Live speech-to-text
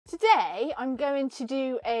Today I'm going to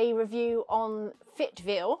do a review on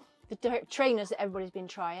Fitville, the trainers that everybody's been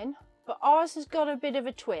trying, but ours has got a bit of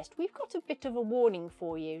a twist. We've got a bit of a warning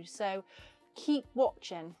for you, so keep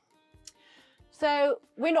watching. So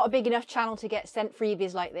we're not a big enough channel to get sent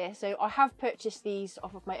freebies like this, so I have purchased these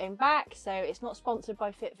off of my own back, so it's not sponsored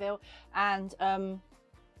by Fitville, and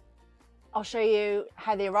I'll show you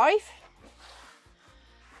how they arrive.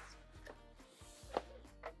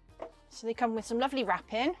 So they come with some lovely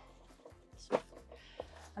wrapping,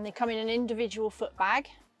 and they come in an individual foot bag.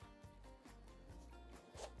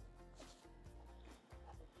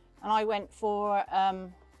 And I went for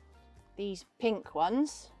these pink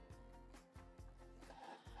ones.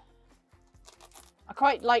 I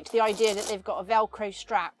quite liked the idea that they've got a Velcro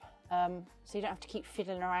strap, so you don't have to keep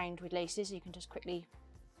fiddling around with laces. You can just quickly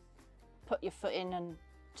put your foot in and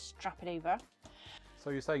strap it over.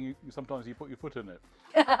 So you're saying you sometimes you put your foot in it?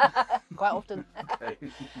 Quite often. Okay.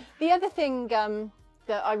 The other thing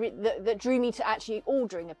that drew me to actually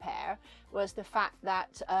ordering a pair was the fact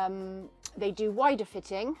that they do wider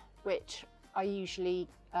fitting, which I usually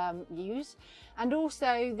use, and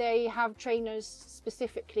also they have trainers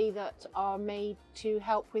specifically that are made to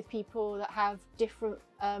help with people that have different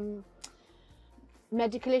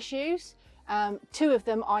medical issues. Two of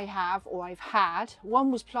them I've had.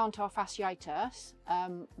 One was plantar fasciitis,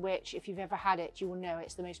 which if you've ever had it, you will know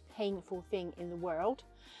it's the most painful thing in the world.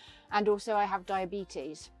 And also I have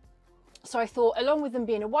diabetes. So I thought, along with them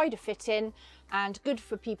being a wider fitting and good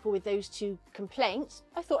for people with those two complaints,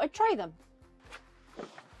 I thought I'd try them.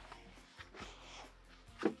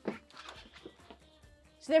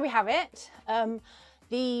 So there we have it.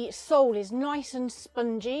 The sole is nice and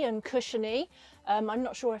spongy and cushiony. I'm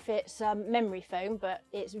not sure if it's memory foam, but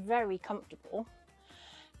it's very comfortable.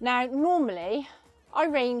 Now, normally I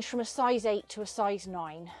range from a size 8 to a size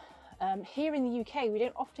 9. Here in the UK, we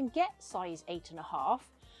don't often get size 8.5.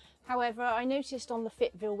 However, I noticed on the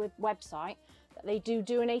Fitville website that they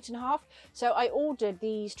do an 8.5. So I ordered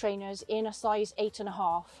these trainers in a size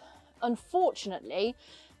 8.5. Unfortunately,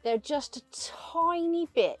 they're just a tiny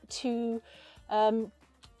bit too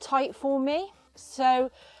tight for me. So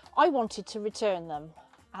I wanted to return them,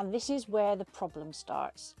 and this is where the problem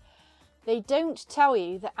starts. They don't tell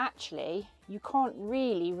you that actually you can't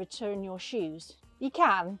really return your shoes. You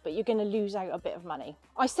can, but you're going to lose out a bit of money.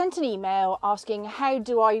 I sent an email asking how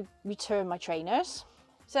do I return my trainers.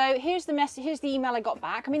 So here's the email I got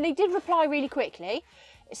back. I mean, they did reply really quickly.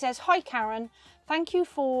 It says, "Hi Karen, thank you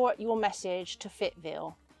for your message to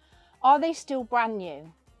Fitville. Are they still brand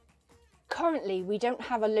new? Currently, we don't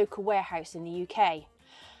have a local warehouse in the UK.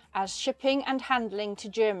 As shipping and handling to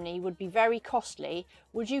Germany would be very costly,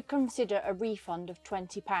 would you consider a refund of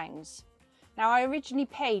 £20? Now, I originally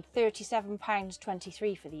paid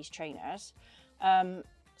 £37.23 for these trainers,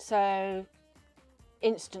 so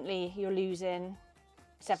instantly you're losing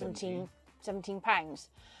 £17.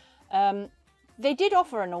 They did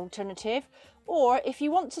offer an alternative, or if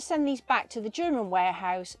you want to send these back to the German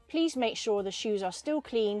warehouse, please make sure the shoes are still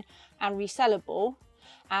clean and resellable,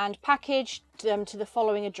 and package them to the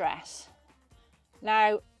following address."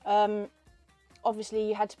 Now, obviously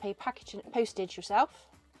you had to pay postage yourself.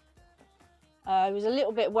 I was a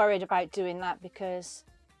little bit worried about doing that because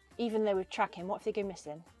even though we're tracking, what if they go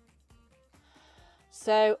missing?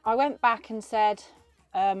 So I went back and said,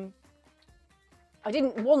 I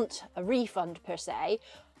didn't want a refund per se.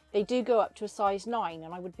 They do go up to a size 9,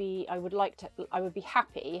 and I would be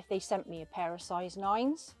happy if they sent me a pair of size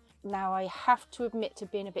 9s. Now, I have to admit to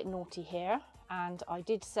being a bit naughty here, and I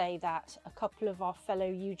did say that a couple of our fellow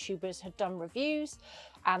YouTubers had done reviews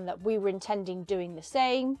and that we were intending doing the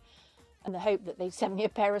same, in the hope that they'd send me a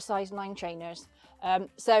pair of size 9 trainers.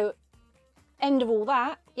 So, end of all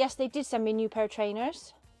that, yes, they did send me a new pair of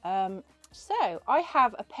trainers. So, I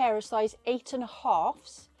have a pair of size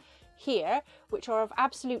 8.5s here, which are of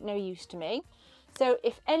absolute no use to me. So,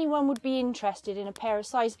 if anyone would be interested in a pair of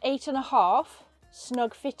size 8.5,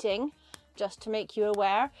 snug fitting, just to make you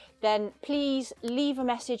aware, then please leave a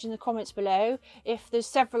message in the comments below. If there's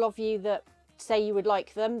several of you that say you would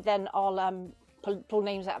like them, then I'll pull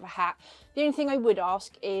names out of a hat. The only thing I would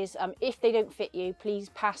ask is if they don't fit you, please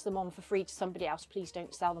pass them on for free to somebody else. Please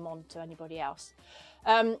don't sell them on to anybody else.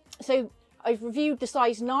 So I've reviewed the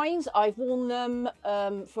size 9s. I've worn them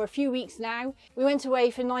for a few weeks now. We went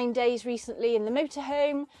away for 9 days recently in the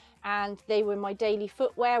motorhome, and they were my daily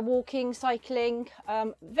footwear, walking, cycling,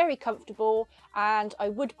 very comfortable, and I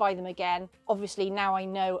would buy them again. Obviously now I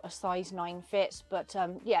know a size 9 fits, but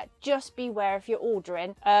yeah, just beware if you're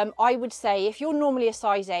ordering. I would say if you're normally a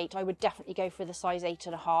size 8, I would definitely go for the size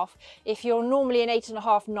 8.5. If you're normally an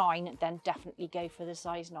 8.5, 9, then definitely go for the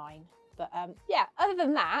size 9. But yeah, other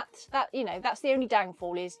than that, you know, that's the only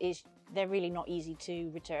downfall is they're really not easy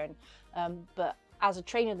to return. But as a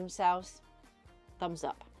trainer themselves, thumbs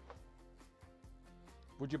up.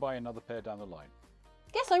 Would you buy another pair down the line?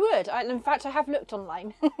 Yes, I would. In fact, I have looked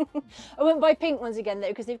online. I won't buy pink ones again though,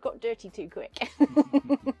 because they've got dirty too quick.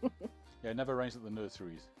 Yeah, it never rains at the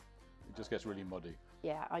nurseries. It just gets really muddy.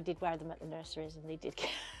 Yeah, I did wear them at the nurseries, and they did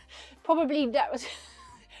get... probably that was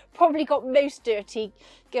probably got most dirty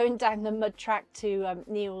going down the mud track to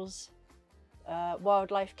Neil's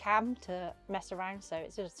wildlife cam to mess around. So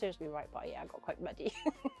it's seriously right by. Yeah, I got quite muddy.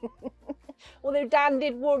 Although Dan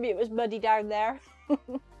did warn me it was muddy down there.